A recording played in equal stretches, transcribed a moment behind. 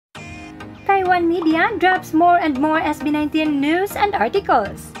Taiwan media drops more and more SB19 news and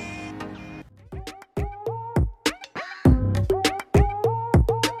articles.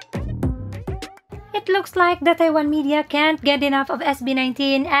 It looks like the Taiwan media can't get enough of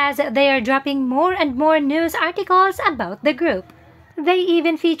SB19 as they are dropping more and more news articles about the group. They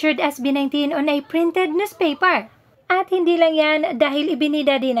even featured SB19 on a printed newspaper. At hindi lang yan dahil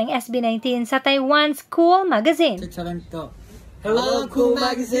ibinida din ang SB19 sa Taiwan's Cool magazine. Hello, Cool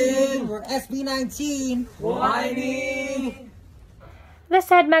magazine! We're SB19! Whining! The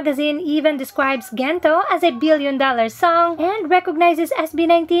said magazine even describes Gento as a billion-dollar song and recognizes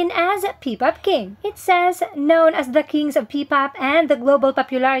SB19 as P-pop king. It says, known as the kings of P-pop and the global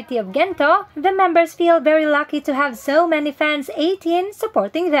popularity of Gento, the members feel very lucky to have so many fans 18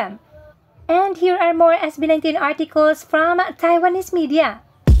 supporting them. And here are more SB19 articles from Taiwanese media.